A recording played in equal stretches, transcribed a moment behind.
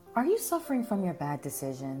Are you suffering from your bad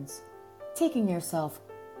decisions? Taking yourself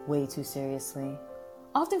way too seriously?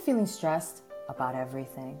 Often feeling stressed about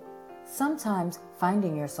everything? Sometimes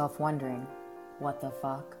finding yourself wondering, what the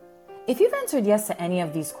fuck? If you've answered yes to any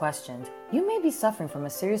of these questions, you may be suffering from a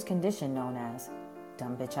serious condition known as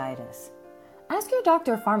dumb bitchitis. Ask your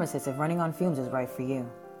doctor or pharmacist if running on fumes is right for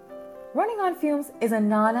you. Running on fumes is a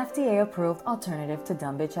non-FDA approved alternative to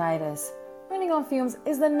dumb bitchitis. Running on fumes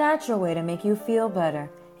is the natural way to make you feel better.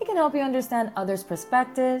 It can help you understand others'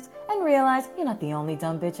 perspectives and realize you're not the only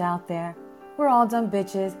dumb bitch out there. We're all dumb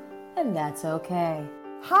bitches, and that's okay.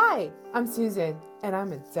 Hi, I'm Susan, and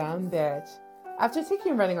I'm a dumb bitch. After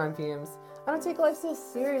taking running on fumes, I don't take life so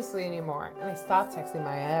seriously anymore, and I stopped texting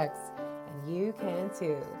my ex. And you can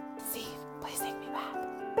too. Steve, please take me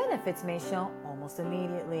back. Benefits may show almost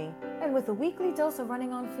immediately, and with a weekly dose of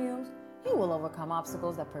running on fumes, you will overcome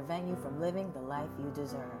obstacles that prevent you from living the life you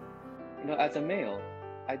deserve. As a male,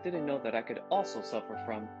 I didn't know that I could also suffer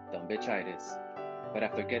from dumb bitchitis. But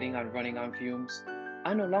after getting on running on fumes,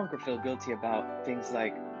 I no longer feel guilty about things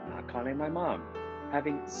like not calling my mom,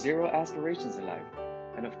 having zero aspirations in life,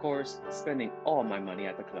 and of course, spending all my money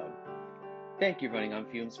at the club. Thank you, Running on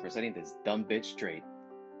Fumes, for setting this dumb bitch straight.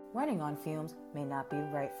 Running on fumes may not be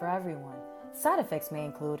right for everyone. Side effects may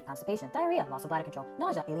include constipation, diarrhea, loss of bladder control,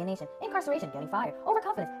 nausea, alienation, incarceration, getting fired,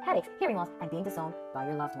 overconfidence, headaches, hearing loss, and being disowned by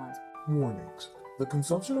your loved ones. Warnings. The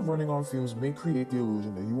consumption of running on fumes may create the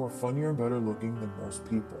illusion that you are funnier and better looking than most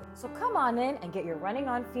people. So come on in and get your running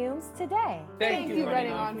on fumes today. Thank you,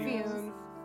 Running on Fumes.